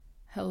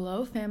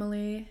Hello,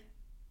 family.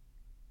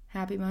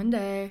 Happy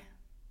Monday.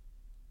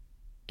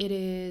 It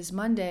is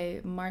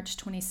Monday, March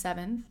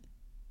 27th,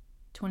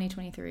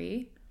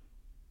 2023.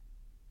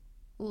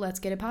 Let's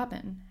get it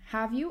poppin'.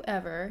 Have you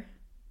ever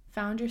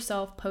found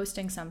yourself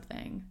posting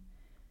something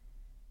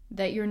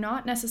that you're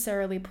not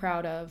necessarily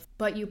proud of,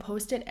 but you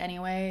post it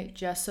anyway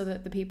just so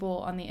that the people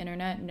on the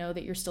internet know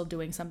that you're still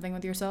doing something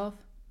with yourself?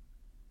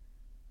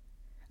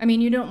 I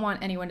mean, you don't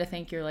want anyone to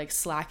think you're like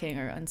slacking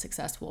or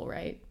unsuccessful,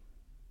 right?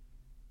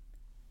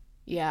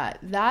 Yeah,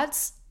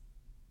 that's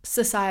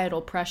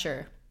societal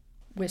pressure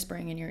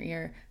whispering in your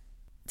ear.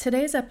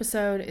 Today's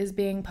episode is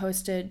being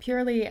posted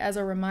purely as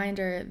a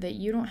reminder that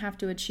you don't have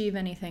to achieve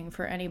anything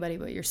for anybody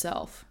but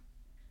yourself.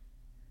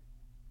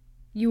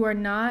 You are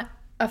not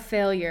a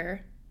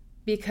failure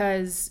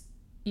because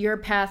your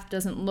path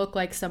doesn't look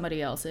like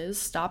somebody else's.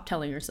 Stop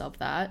telling yourself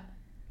that.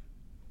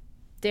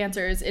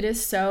 Dancers, it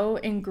is so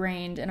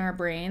ingrained in our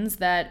brains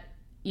that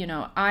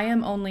I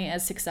am only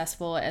as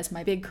successful as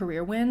my big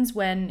career wins,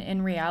 when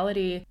in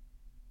reality,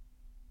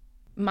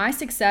 my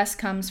success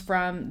comes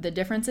from the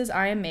differences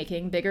I am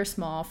making, big or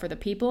small, for the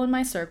people in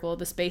my circle,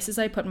 the spaces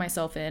I put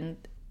myself in,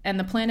 and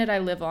the planet I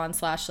live on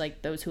 /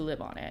 like those who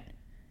live on it.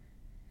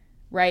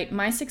 Right?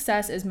 My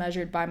success is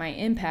measured by my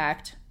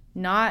impact,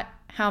 not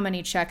how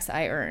many checks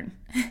I earn.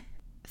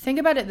 Think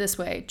about it this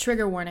way.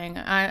 Trigger warning.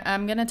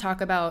 I'm going to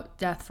talk about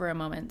death for a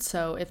moment.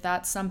 So if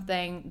that's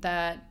something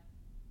that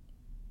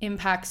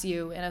impacts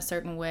you in a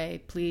certain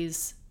way,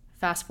 please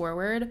fast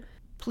forward.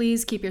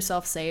 Please keep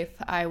yourself safe.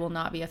 I will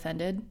not be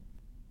offended.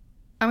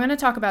 I'm going to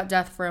talk about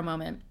death for a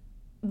moment.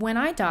 When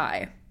I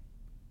die,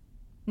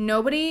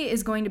 nobody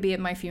is going to be at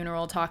my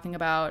funeral talking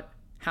about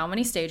how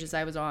many stages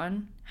I was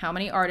on, how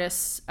many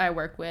artists I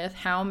worked with,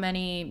 how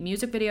many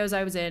music videos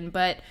I was in,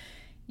 but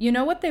you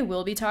know what they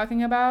will be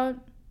talking about?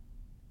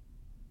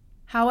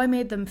 How I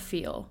made them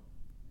feel.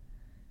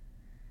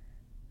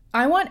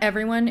 I want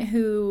everyone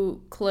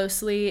who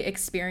closely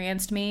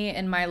experienced me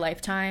in my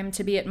lifetime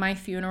to be at my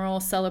funeral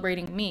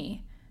celebrating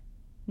me,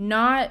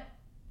 not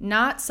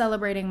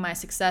celebrating my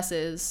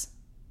successes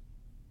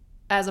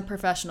as a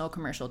professional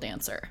commercial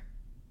dancer.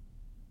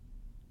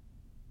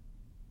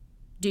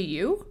 Do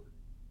you?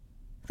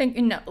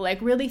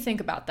 Really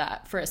think about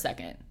that for a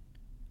second.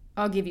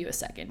 I'll give you a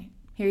second.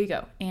 Here you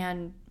go.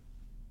 And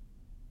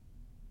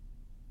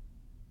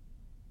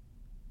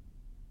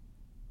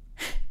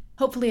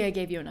hopefully I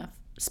gave you enough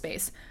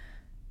space.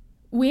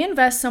 We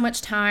invest so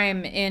much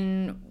time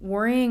in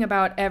worrying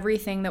about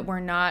everything that we're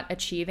not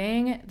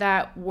achieving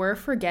that we're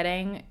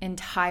forgetting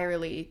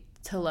entirely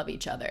to love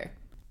each other.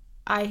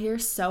 I hear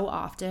so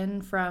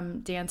often from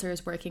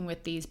dancers working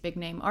with these big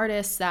name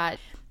artists that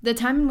the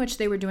time in which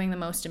they were doing the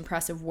most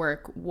impressive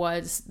work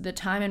was the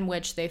time in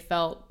which they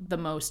felt the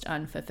most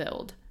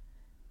unfulfilled.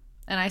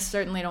 And I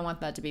certainly don't want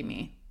that to be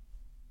me.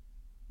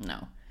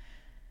 No.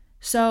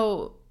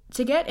 So,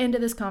 to get into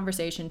this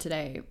conversation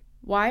today,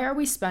 why are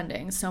we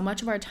spending so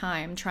much of our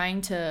time trying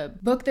to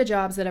book the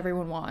jobs that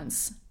everyone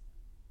wants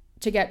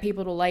to get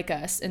people to like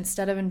us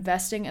instead of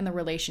investing in the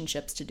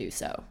relationships to do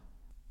so?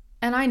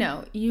 And I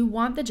know you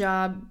want the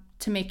job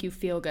to make you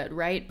feel good,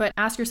 right? But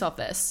ask yourself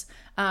this.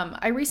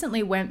 I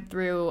recently went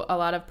through a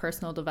lot of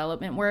personal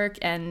development work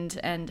and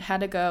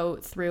had to go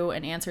through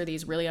and answer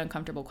these really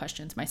uncomfortable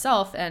questions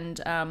myself. And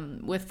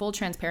with full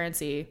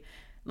transparency,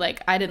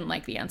 I didn't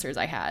like the answers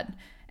I had.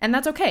 And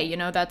that's okay,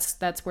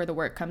 that's where the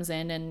work comes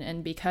in.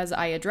 And because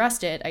I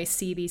addressed it, I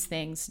see these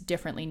things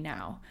differently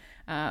now.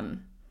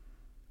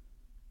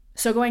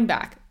 So going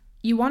back,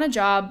 you want a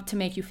job to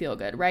make you feel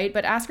good, right?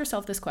 But ask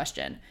yourself this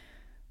question.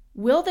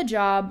 Will the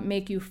job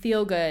make you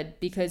feel good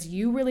because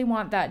you really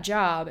want that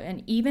job?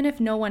 And even if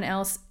no one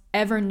else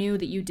ever knew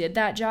that you did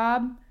that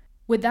job,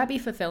 would that be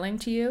fulfilling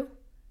to you?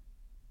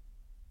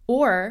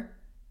 Or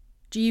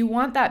do you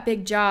want that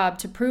big job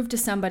to prove to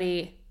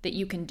somebody that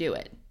you can do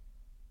it?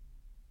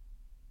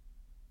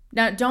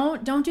 Now,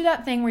 don't do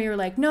that thing where you're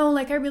like, no,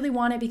 I really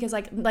want it because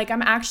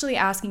I'm actually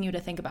asking you to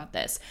think about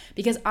this,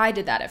 because I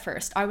did that at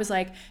first. I was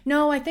like,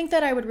 no, I think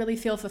that I would really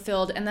feel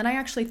fulfilled. And then I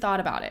actually thought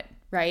about it,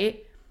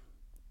 right?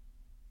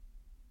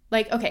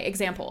 Okay,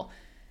 example.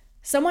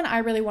 Someone I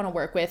really want to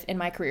work with in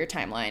my career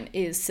timeline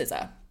is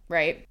SZA,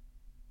 right?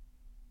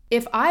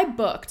 If I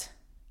booked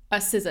a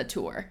SZA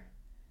tour,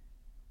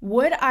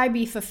 would I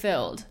be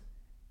fulfilled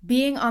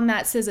being on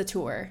that SZA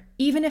tour,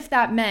 even if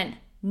that meant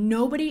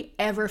nobody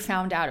ever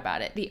found out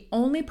about it? The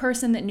only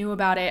person that knew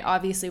about it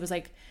obviously was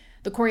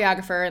the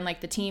choreographer and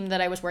the team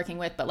that I was working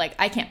with, but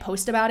I can't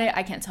post about it.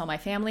 I can't tell my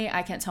family.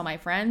 I can't tell my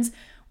friends.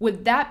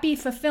 Would that be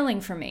fulfilling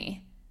for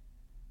me?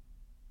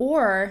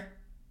 Or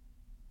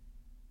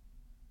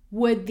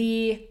would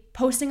the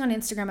posting on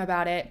Instagram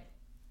about it,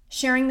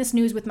 sharing this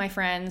news with my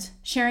friends,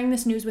 sharing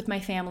this news with my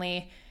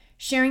family,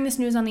 sharing this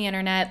news on the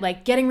internet,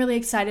 getting really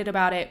excited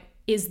about it,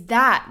 is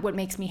that what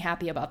makes me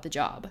happy about the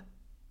job?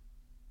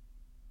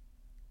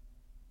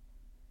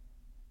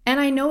 And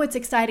I know it's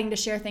exciting to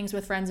share things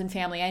with friends and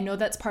family. I know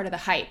that's part of the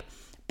hype.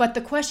 But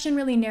the question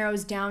really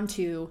narrows down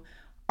to,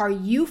 Are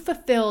you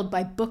fulfilled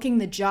by booking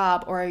the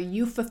job, or are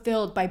you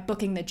fulfilled by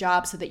booking the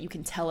job so that you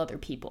can tell other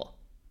people?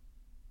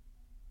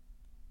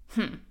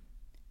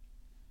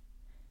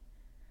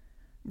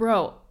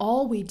 Bro,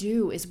 all we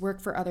do is work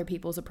for other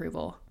people's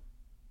approval.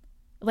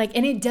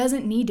 And it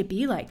doesn't need to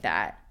be like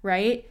that,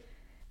 right?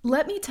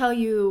 Let me tell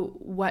you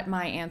what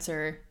my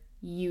answer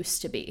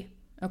used to be,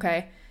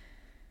 okay?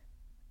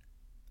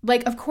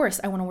 Of course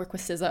I want to work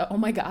with SZA. Oh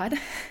my God.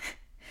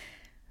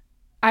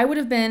 I would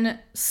have been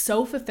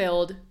so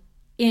fulfilled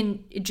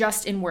in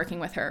working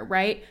with her,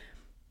 right?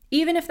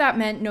 Even if that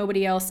meant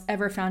nobody else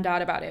ever found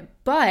out about it.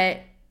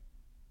 But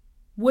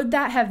would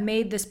that have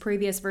made this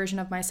previous version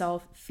of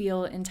myself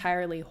feel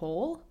entirely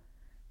whole?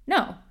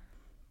 No.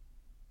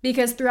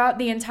 Because throughout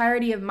the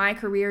entirety of my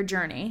career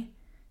journey,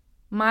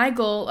 my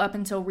goal up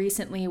until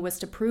recently was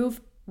to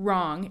prove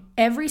wrong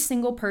every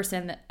single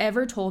person that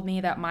ever told me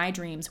that my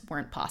dreams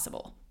weren't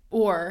possible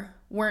or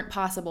weren't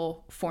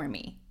possible for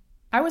me.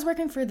 I was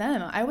working for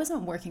them. I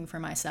wasn't working for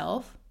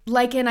myself.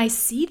 And I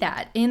see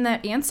that in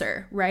that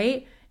answer,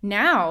 right?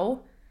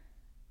 Now,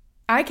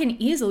 I can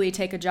easily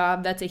take a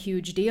job that's a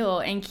huge deal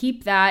and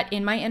keep that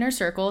in my inner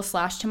circle /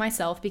 to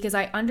myself, because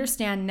I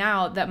understand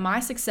now that my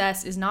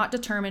success is not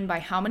determined by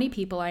how many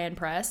people I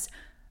impress,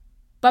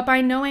 but by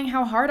knowing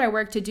how hard I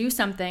work to do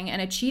something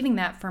and achieving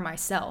that for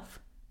myself,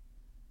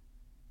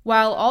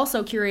 while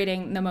also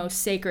curating the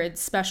most sacred,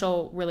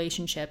 special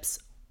relationships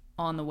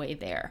on the way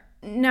there.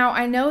 Now,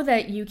 I know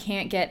that you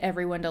can't get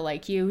everyone to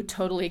like you.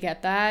 Totally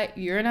get that.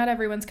 You're not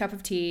everyone's cup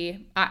of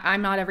tea.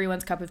 I'm not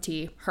everyone's cup of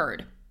tea.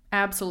 Heard.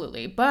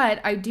 Absolutely. But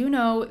I do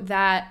know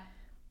that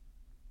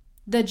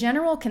the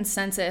general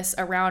consensus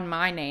around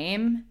my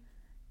name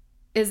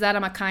is that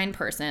I'm a kind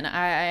person.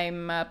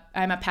 I'm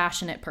a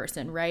passionate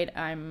person, right?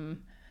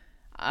 I'm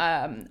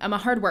a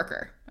hard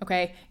worker,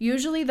 okay?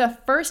 Usually the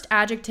first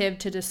adjective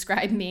to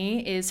describe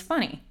me is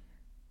funny.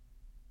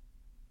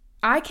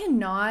 I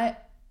cannot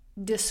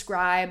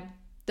describe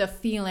the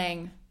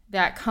feeling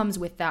that comes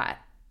with that,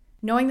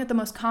 knowing that the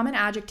most common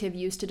adjective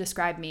used to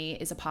describe me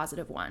is a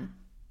positive one.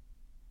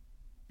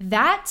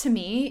 That to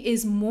me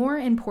is more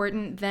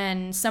important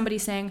than somebody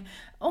saying,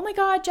 "Oh my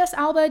God, Jess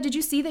Alba, did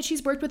you see that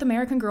she's worked with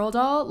American Girl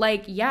doll?"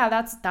 Yeah,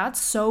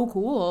 that's so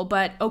cool,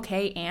 but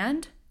okay,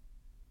 and?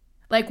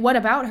 What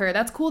about her?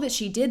 That's cool that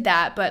she did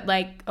that, but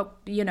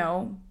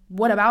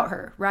what about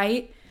her,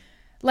 right?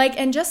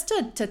 And just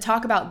to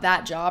talk about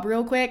that job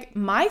real quick,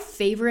 my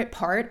favorite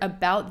part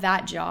about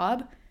that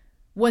job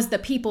was the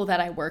people that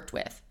I worked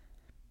with.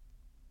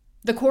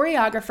 The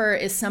choreographer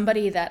is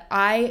somebody that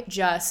I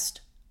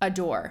just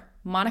adore.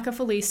 Monica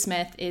Felice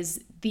Smith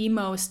is the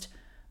most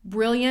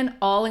brilliant,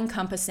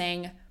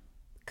 all-encompassing,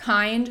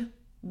 kind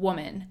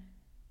woman,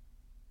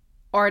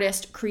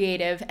 artist,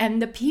 creative,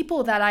 and the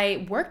people that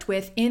I worked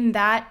with in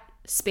that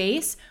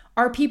space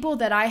are people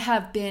that I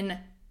have been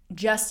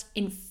just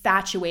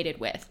infatuated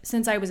with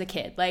since I was a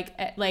kid.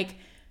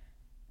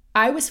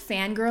 I was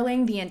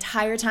fangirling the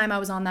entire time I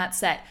was on that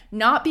set.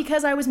 Not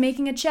because I was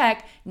making a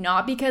check,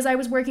 not because I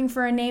was working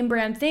for a name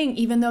brand thing,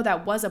 even though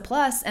that was a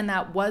plus and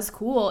that was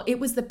cool. It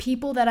was the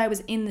people that I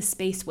was in the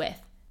space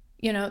with.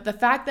 The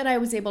fact that I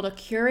was able to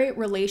curate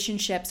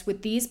relationships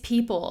with these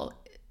people,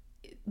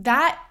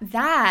 that's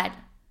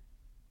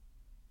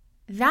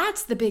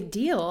the big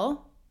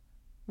deal,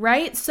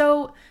 right?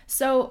 So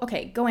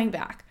okay, going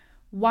back.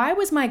 Why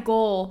was my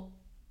goal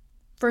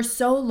for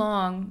so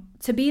long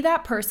to be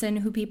that person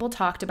who people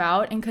talked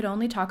about and could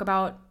only talk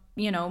about,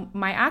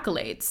 my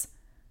accolades?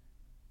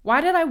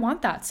 Why did I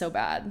want that so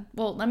bad?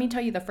 Well, let me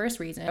tell you the first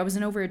reason. I was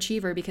an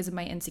overachiever because of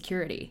my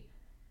insecurity.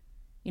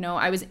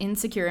 I was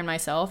insecure in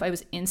myself. I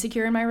was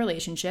insecure in my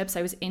relationships.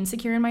 I was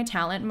insecure in my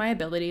talent and my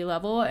ability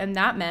level. And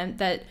that meant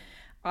that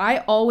I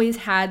always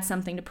had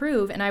something to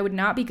prove, and I would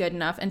not be good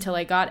enough until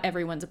I got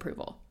everyone's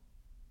approval.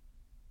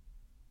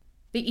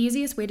 The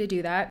easiest way to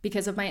do that,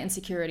 because of my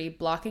insecurity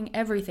blocking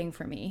everything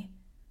for me,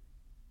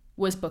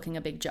 was booking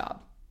a big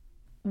job.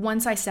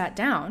 Once I sat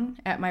down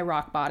at my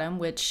rock bottom,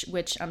 which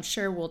I'm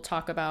sure we'll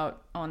talk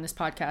about on this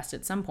podcast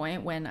at some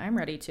point when I'm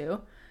ready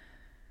to,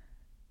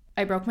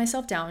 I broke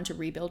myself down to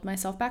rebuild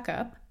myself back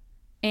up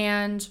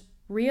and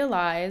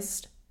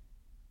realized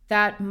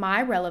that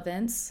my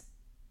relevance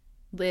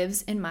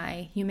lives in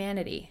my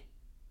humanity.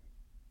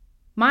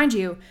 Mind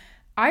you,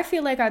 I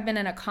feel like I've been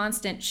in a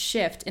constant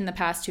shift in the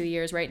past 2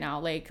 years right now.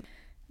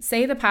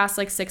 Say the past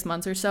 6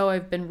 months or so,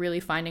 I've been really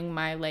finding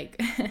my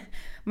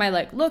my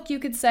look, you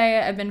could say.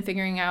 I've been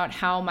figuring out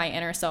how my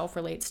inner self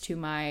relates to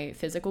my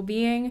physical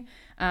being.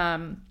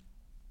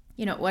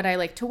 What I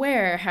like to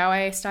wear, how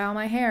I style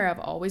my hair. I've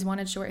always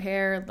wanted short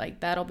hair.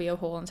 That'll be a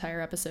whole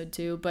entire episode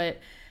too, but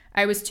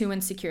I was too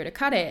insecure to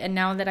cut it. And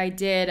now that I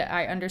did,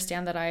 I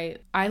understand that I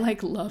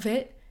love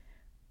it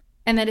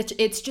and that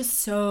it's just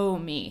so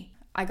me.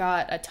 I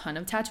got a ton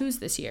of tattoos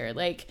this year.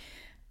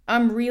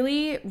 I'm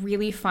really,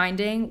 really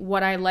finding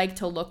what I like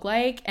to look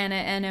like, and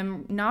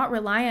am not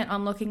reliant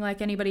on looking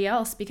like anybody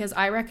else, because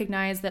I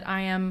recognize that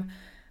I am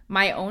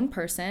my own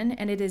person,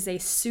 and it is a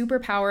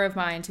superpower of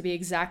mine to be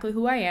exactly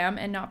who I am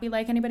and not be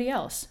like anybody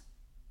else.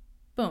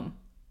 Boom.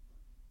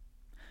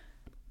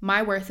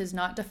 My worth is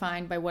not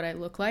defined by what I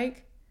look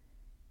like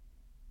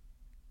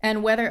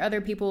and whether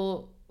other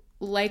people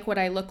like what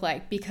I look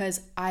like,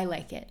 because I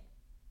like it.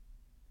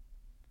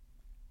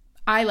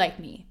 I like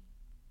me.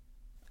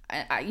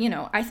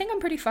 I think I'm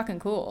pretty fucking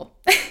cool.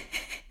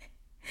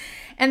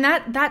 And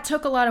that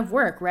took a lot of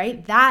work,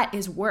 right? That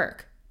is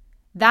work.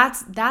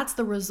 That's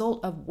the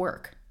result of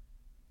work.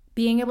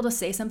 Being able to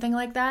say something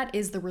like that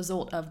is the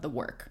result of the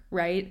work,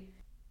 right?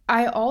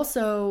 I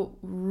also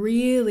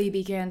really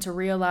began to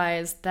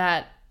realize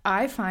that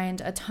I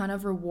find a ton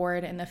of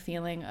reward in the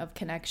feeling of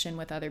connection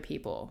with other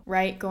people,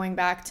 right? Going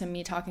back to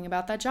me talking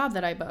about that job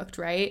that I booked,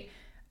 right?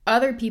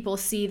 Other people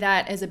see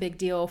that as a big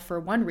deal for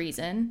one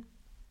reason.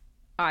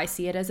 I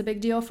see it as a big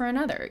deal for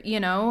another.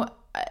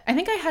 I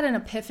think I had an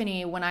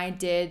epiphany when I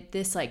did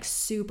this like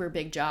super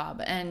big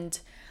job, and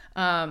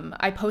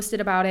I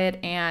posted about it,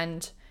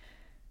 and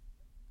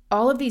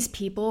all of these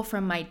people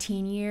from my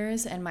teen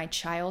years and my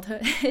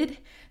childhood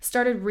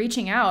started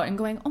reaching out and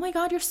going, oh my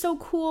God, you're so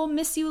cool,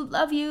 miss you,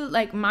 love you.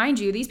 Like, mind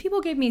you, these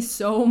people gave me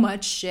so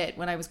much shit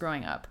when I was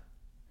growing up.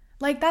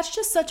 Like, that's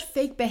just such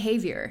fake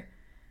behavior,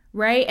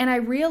 right? And I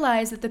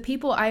realized that the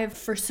people I have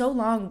for so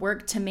long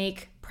worked to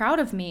make proud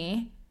of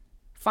me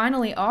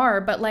finally are,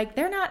 but like,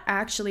 they're not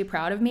actually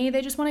proud of me.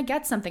 They just want to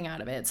get something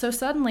out of it. So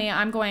suddenly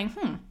I'm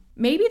going,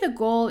 maybe the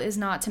goal is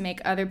not to make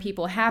other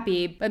people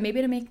happy, but maybe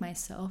to make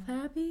myself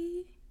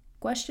happy? ?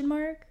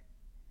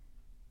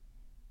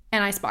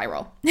 And I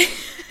spiral.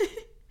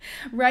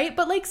 Right?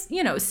 But like,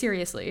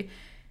 seriously,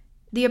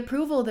 the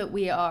approval that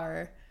we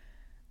are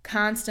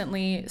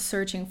constantly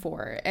searching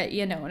for,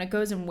 and it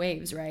goes in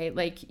waves, right?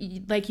 Like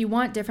you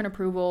want different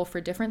approval for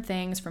different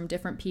things from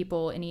different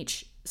people in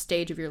each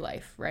stage of your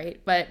life, right?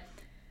 But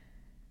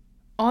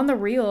on the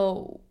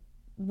real,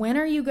 when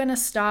are you going to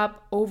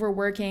stop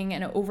overworking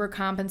and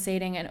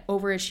overcompensating and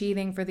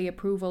overachieving for the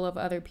approval of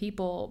other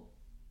people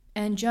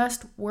and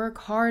just work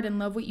hard and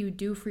love what you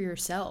do for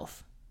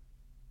yourself?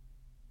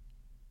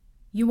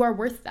 You are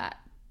worth that.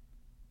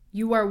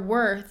 You are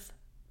worth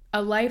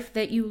a life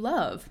that you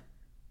love.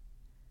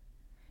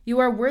 You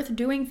are worth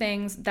doing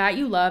things that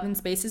you love in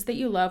spaces that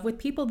you love with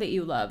people that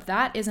you love.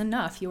 That is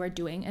enough. You are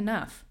doing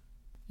enough.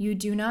 You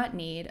do not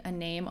need a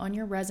name on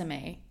your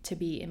resume to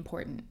be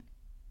important.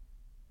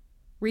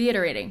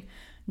 Reiterating,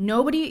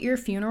 nobody at your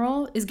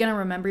funeral is going to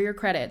remember your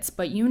credits,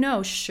 but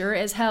sure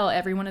as hell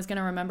everyone is going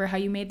to remember how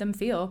you made them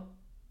feel.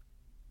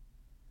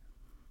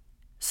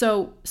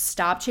 So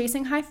stop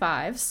chasing high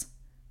fives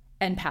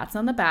and pats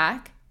on the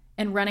back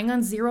and running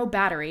on zero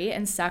battery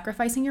and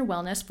sacrificing your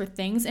wellness for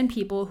things and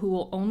people who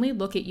will only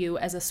look at you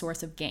as a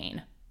source of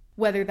gain,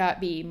 whether that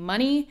be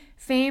money,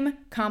 fame,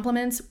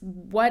 compliments,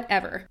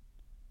 whatever.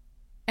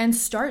 And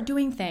start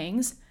doing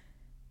things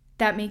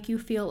that make you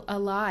feel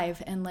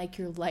alive and like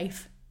your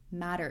life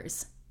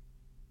matters.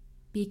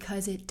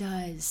 Because it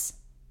does.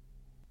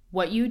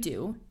 What you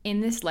do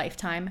in this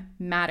lifetime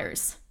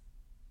matters.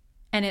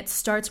 And it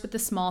starts with the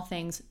small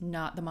things,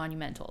 not the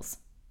monumentals.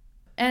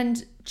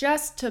 And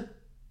just to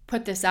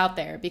put this out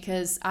there,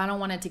 because I don't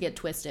want it to get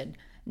twisted,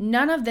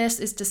 none of this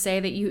is to say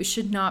that you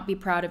should not be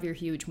proud of your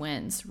huge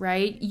wins,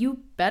 right? You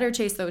better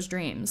chase those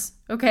dreams,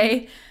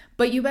 okay?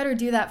 But you better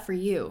do that for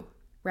you,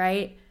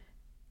 right?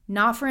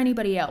 Not for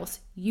anybody else.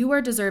 You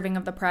are deserving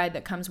of the pride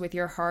that comes with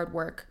your hard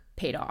work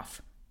paid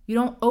off. You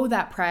don't owe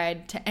that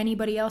pride to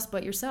anybody else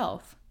but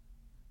yourself.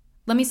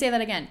 Let me say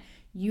that again.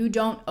 You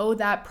don't owe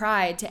that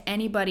pride to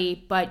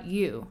anybody but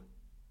you.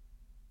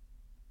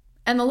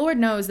 And the Lord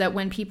knows that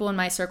when people in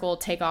my circle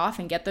take off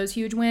and get those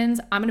huge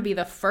wins, I'm going to be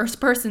the first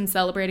person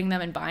celebrating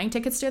them and buying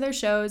tickets to their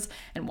shows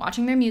and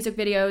watching their music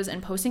videos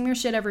and posting their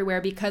shit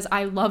everywhere, because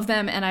I love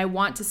them and I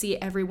want to see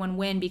everyone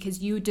win,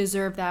 because you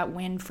deserve that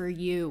win for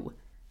you.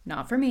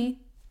 Not for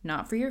me,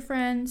 not for your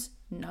friends,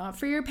 not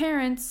for your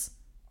parents,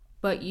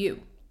 but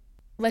you.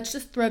 Let's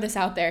just throw this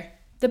out there.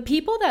 The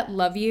people that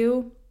love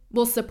you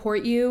will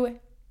support you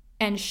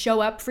and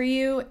show up for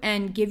you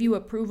and give you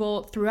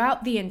approval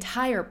throughout the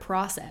entire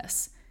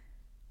process,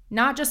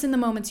 not just in the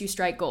moments you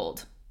strike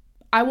gold.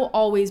 I will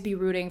always be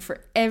rooting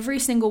for every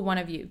single one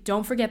of you.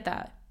 Don't forget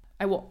that.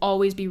 I will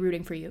always be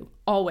rooting for you.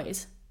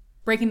 Always.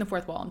 Breaking the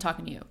fourth wall, I'm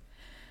talking to you.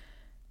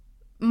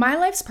 My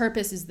life's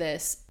purpose is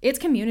this. It's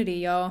community,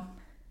 y'all.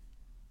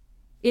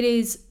 It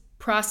is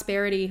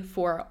prosperity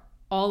for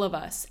all of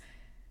us.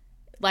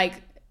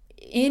 Like,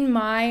 in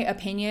my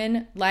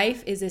opinion,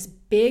 life is this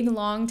big,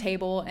 long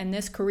table, and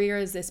this career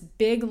is this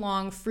big,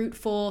 long,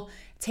 fruitful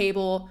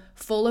table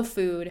full of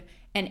food,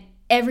 and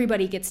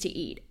everybody gets to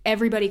eat.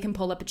 Everybody can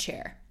pull up a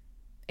chair.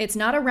 It's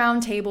not a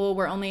round table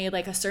where only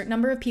like a certain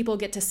number of people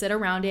get to sit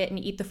around it and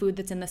eat the food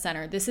that's in the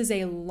center. This is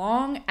a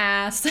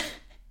long-ass,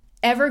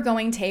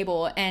 ever-going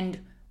table,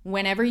 and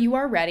whenever you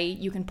are ready,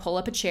 you can pull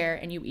up a chair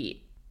and you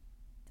eat.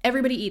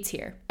 Everybody eats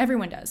here.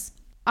 Everyone does.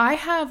 I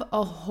have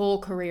a whole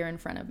career in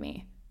front of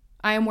me.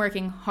 I am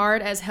working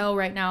hard as hell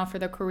right now for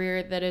the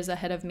career that is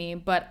ahead of me,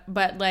 but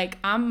like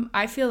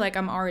I feel like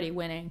I'm already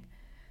winning.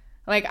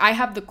 Like, I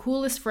have the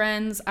coolest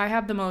friends, I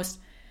have the most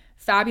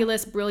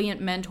fabulous,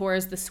 brilliant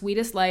mentors, the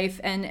sweetest life,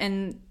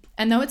 and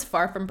though it's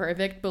far from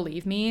perfect,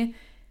 believe me,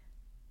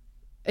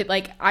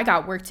 I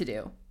got work to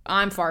do.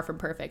 I'm far from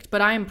perfect,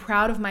 but I am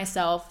proud of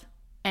myself,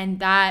 and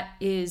that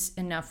is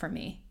enough for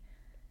me.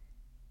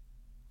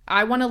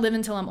 I want to live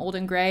until I'm old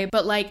and gray,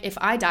 but if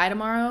I die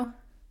tomorrow,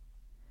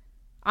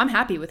 I'm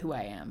happy with who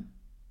I am.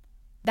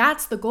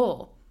 That's the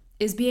goal,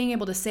 is being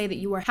able to say that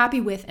you are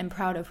happy with and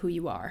proud of who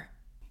you are.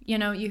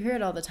 You hear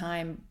it all the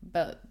time,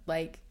 but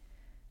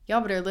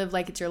y'all better live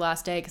like it's your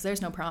last day because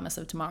there's no promise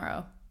of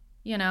tomorrow.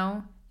 You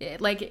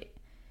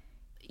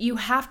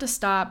have to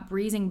stop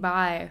breezing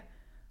by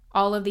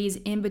all of these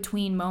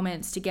in-between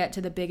moments to get to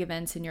the big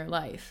events in your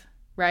life,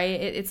 right?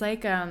 It's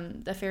like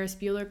the Ferris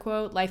Bueller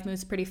quote, life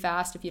moves pretty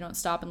fast. If you don't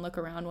stop and look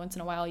around once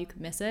in a while, you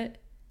could miss it.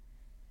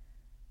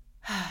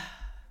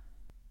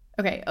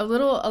 Okay, a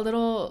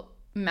little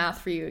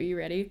math for you. Are you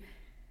ready?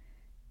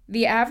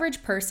 The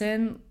average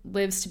person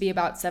lives to be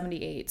about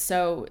 78.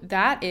 So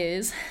that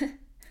is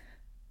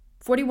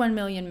 41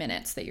 million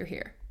minutes that you're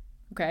here,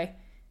 okay?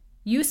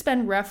 You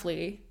spend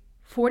roughly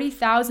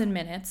 40,000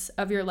 minutes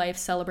of your life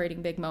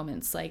celebrating big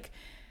moments like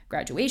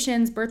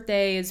graduations,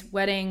 birthdays,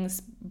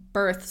 weddings,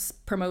 births,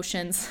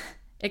 promotions,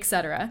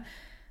 etc.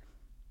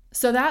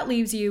 So that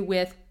leaves you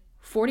with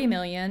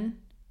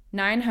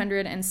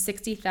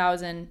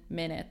 40,960,000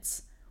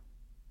 minutes.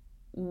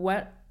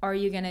 What are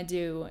you going to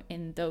do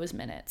in those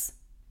minutes?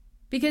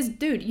 Because,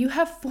 dude, you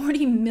have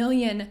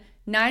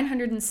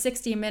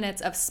 40,960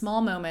 minutes of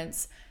small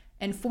moments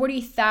and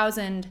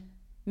 40,000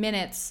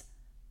 minutes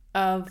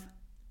of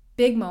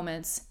big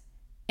moments,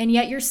 and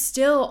yet you're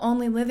still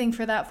only living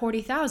for that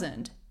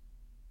 40,000.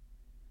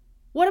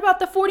 What about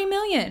the 40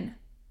 million?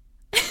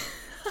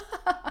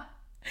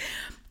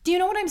 Do you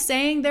know what I'm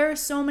saying? There are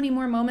so many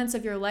more moments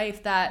of your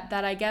life that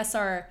I guess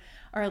are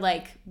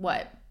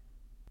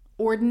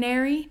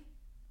ordinary,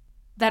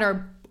 that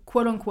are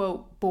quote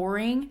unquote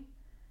boring.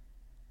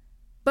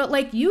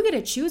 But you get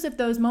to choose if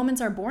those moments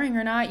are boring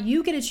or not.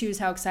 You get to choose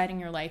how exciting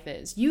your life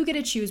is. You get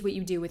to choose what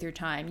you do with your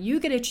time. You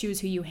get to choose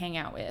who you hang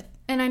out with.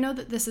 And I know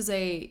that this is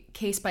a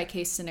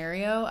case-by-case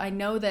scenario. I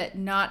know that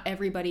not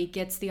everybody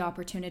gets the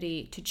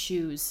opportunity to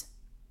choose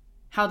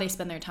how they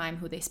spend their time,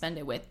 who they spend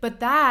it with. But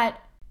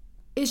that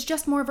is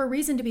just more of a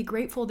reason to be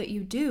grateful that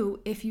you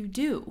do if you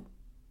do.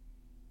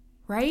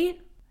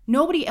 Right?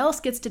 Nobody else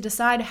gets to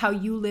decide how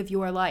you live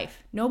your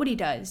life. Nobody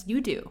does.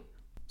 You do.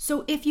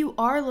 So if you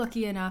are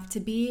lucky enough to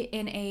be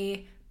in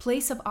a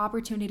place of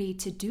opportunity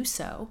to do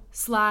so, /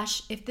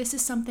 if this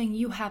is something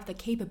you have the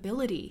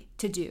capability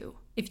to do,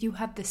 if you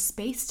have the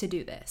space to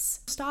do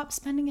this, stop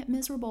spending it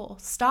miserable.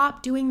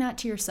 Stop doing that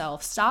to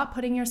yourself. Stop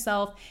putting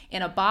yourself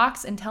in a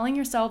box and telling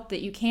yourself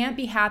that you can't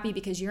be happy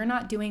because you're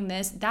not doing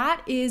this.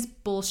 That is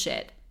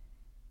bullshit.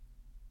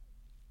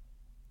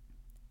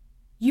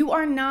 You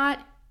are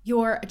not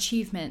your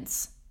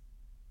achievements.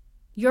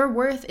 Your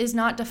worth is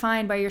not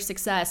defined by your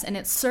success, and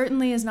it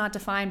certainly is not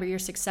defined by your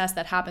success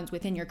that happens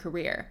within your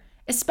career,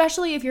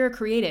 especially if you're a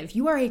creative.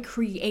 You are a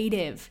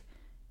creative.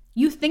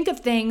 You think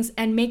of things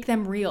and make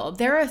them real.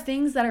 There are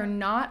things that are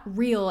not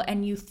real,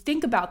 and you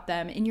think about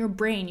them in your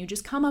brain. You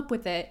just come up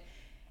with it,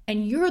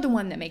 and you're the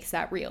one that makes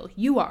that real.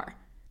 You are.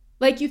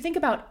 You think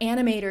about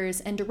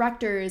animators and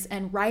directors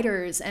and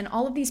writers and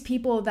all of these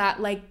people that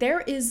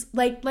there is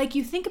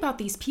you think about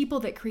these people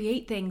that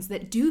create things,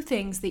 that do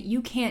things that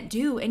you can't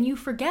do, and you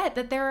forget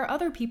that there are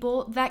other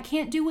people that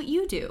can't do what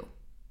you do.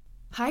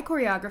 Hi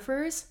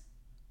choreographers,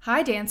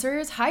 hi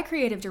dancers, hi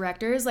creative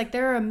directors.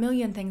 There are a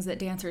million things that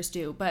dancers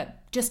do,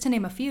 but just to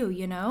name a few,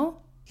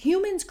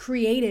 humans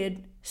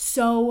created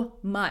so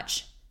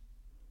much,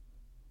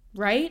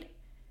 right?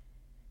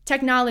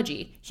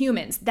 Technology,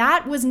 humans,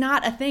 that was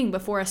not a thing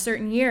before a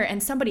certain year,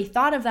 and somebody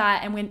thought of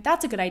that and went,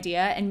 that's a good idea,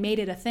 and made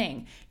it a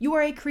thing. You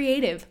are a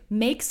creative.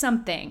 Make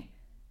something.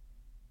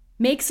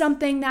 Make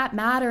something that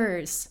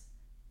matters.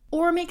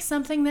 Or make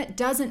something that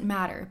doesn't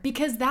matter,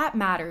 because that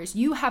matters.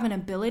 You have an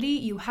ability,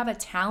 you have a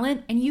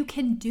talent, and you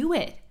can do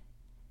it.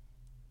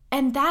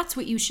 And that's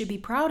what you should be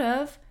proud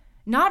of,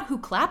 not who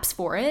claps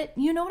for it.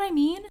 You know what I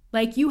mean?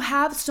 You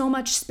have so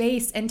much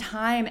space and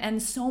time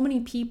and so many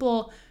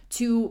people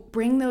to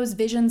bring those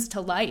visions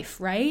to life,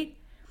 right?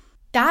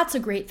 That's a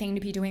great thing to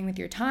be doing with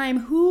your time.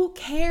 Who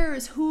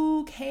cares?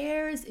 Who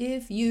cares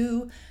if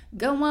you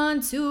go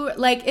on tour?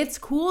 It's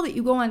cool that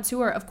you go on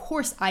tour. Of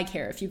course I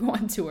care if you go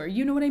on tour.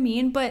 You know what I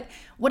mean? But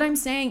what I'm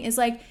saying is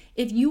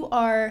if you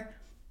are,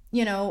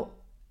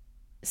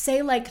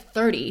 say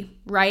 30,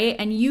 right?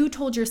 And you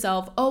told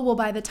yourself, oh, well,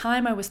 by the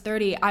time I was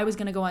 30, I was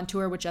going to go on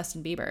tour with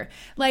Justin Bieber.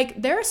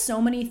 There are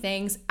so many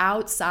things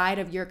outside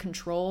of your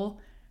control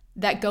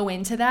that go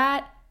into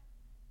that.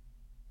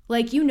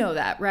 You know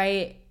that,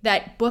 right?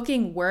 That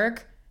booking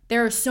work,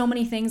 there are so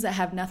many things that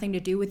have nothing to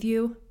do with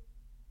you,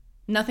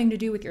 nothing to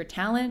do with your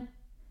talent,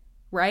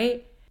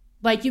 right?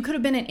 You could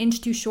have been an inch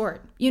too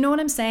short. You know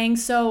what I'm saying?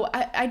 So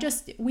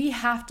we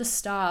have to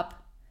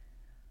stop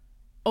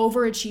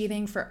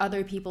overachieving for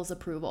other people's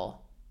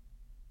approval.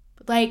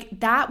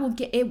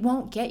 It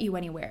won't get you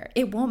anywhere.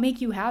 It won't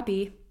make you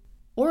happy,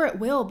 or it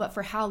will, but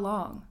for how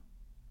long?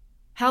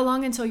 How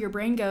long until your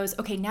brain goes,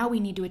 okay, now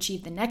we need to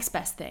achieve the next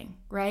best thing,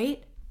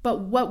 right?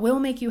 But what will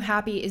make you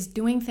happy is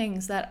doing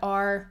things that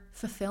are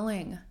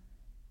fulfilling.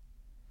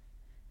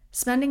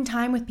 Spending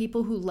time with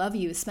people who love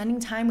you, spending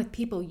time with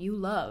people you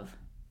love,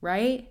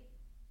 right?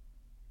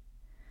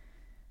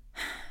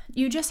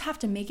 You just have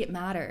to make it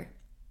matter.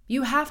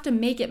 You have to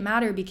make it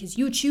matter because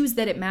you choose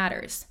that it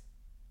matters.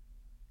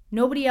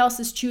 Nobody else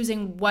is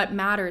choosing what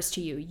matters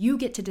to you. You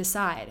get to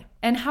decide.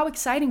 And how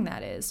exciting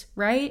that is,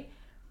 right?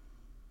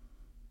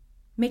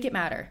 Make it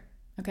matter,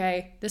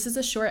 okay? This is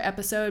a short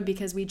episode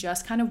because we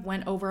just kind of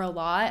went over a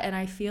lot, and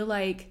I feel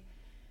like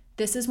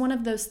this is one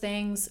of those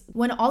things,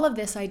 when all of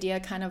this idea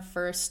kind of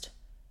first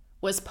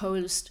was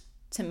posed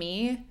to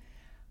me,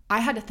 I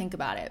had to think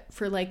about it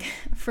for like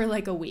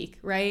a week,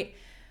 right?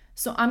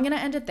 So I'm going to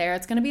end it there.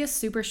 It's going to be a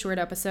super short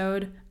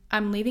episode.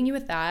 I'm leaving you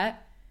with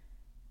that.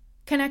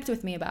 Connect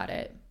with me about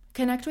it.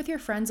 Connect with your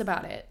friends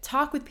about it.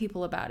 Talk with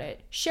people about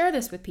it. Share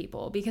this with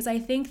people, because I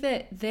think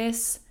that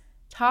this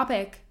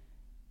topic,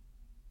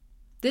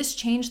 this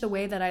changed the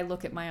way that I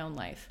look at my own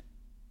life.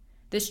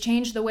 This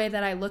changed the way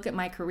that I look at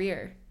my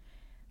career.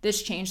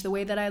 This changed the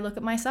way that I look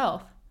at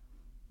myself.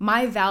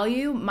 My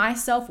value, my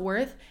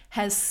self-worth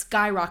has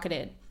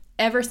skyrocketed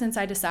ever since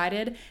I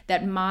decided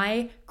that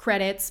my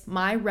credits,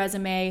 my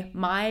resume,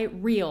 my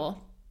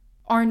reel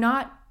are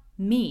not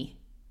me.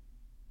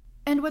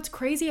 And what's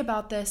crazy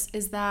about this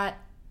is that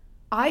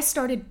I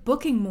started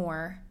booking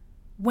more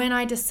when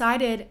I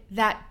decided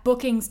that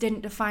bookings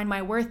didn't define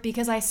my worth,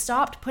 because I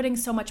stopped putting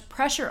so much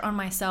pressure on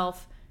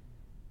myself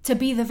to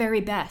be the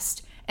very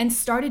best and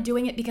started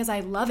doing it because I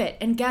love it.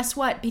 And guess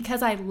what?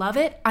 Because I love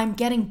it, I'm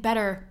getting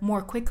better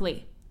more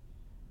quickly.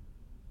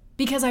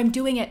 Because I'm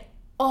doing it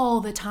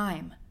all the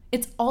time.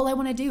 It's all I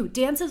want to do.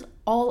 Dance is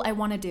all I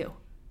want to do.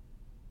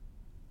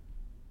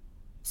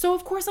 So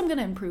of course I'm going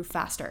to improve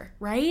faster,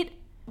 right?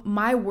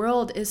 My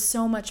world is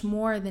so much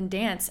more than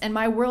dance, and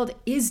my world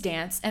is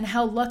dance, and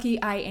how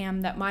lucky I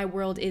am that my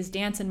world is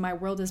dance and my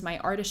world is my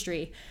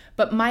artistry.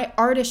 But my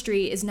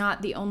artistry is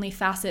not the only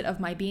facet of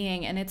my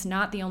being, and it's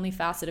not the only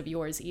facet of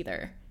yours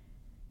either.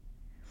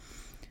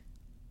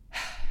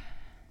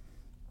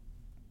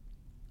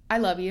 I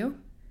love you.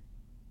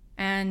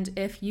 And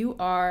if you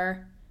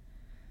are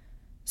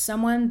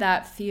someone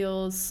that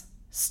feels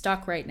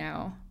stuck right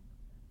now,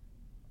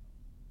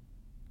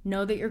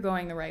 know that you're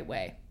going the right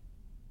way.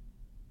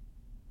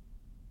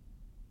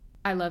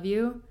 I love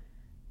you.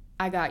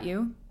 I got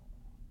you.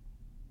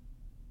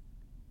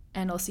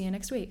 And I'll see you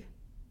next week.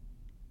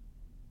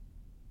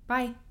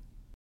 Bye.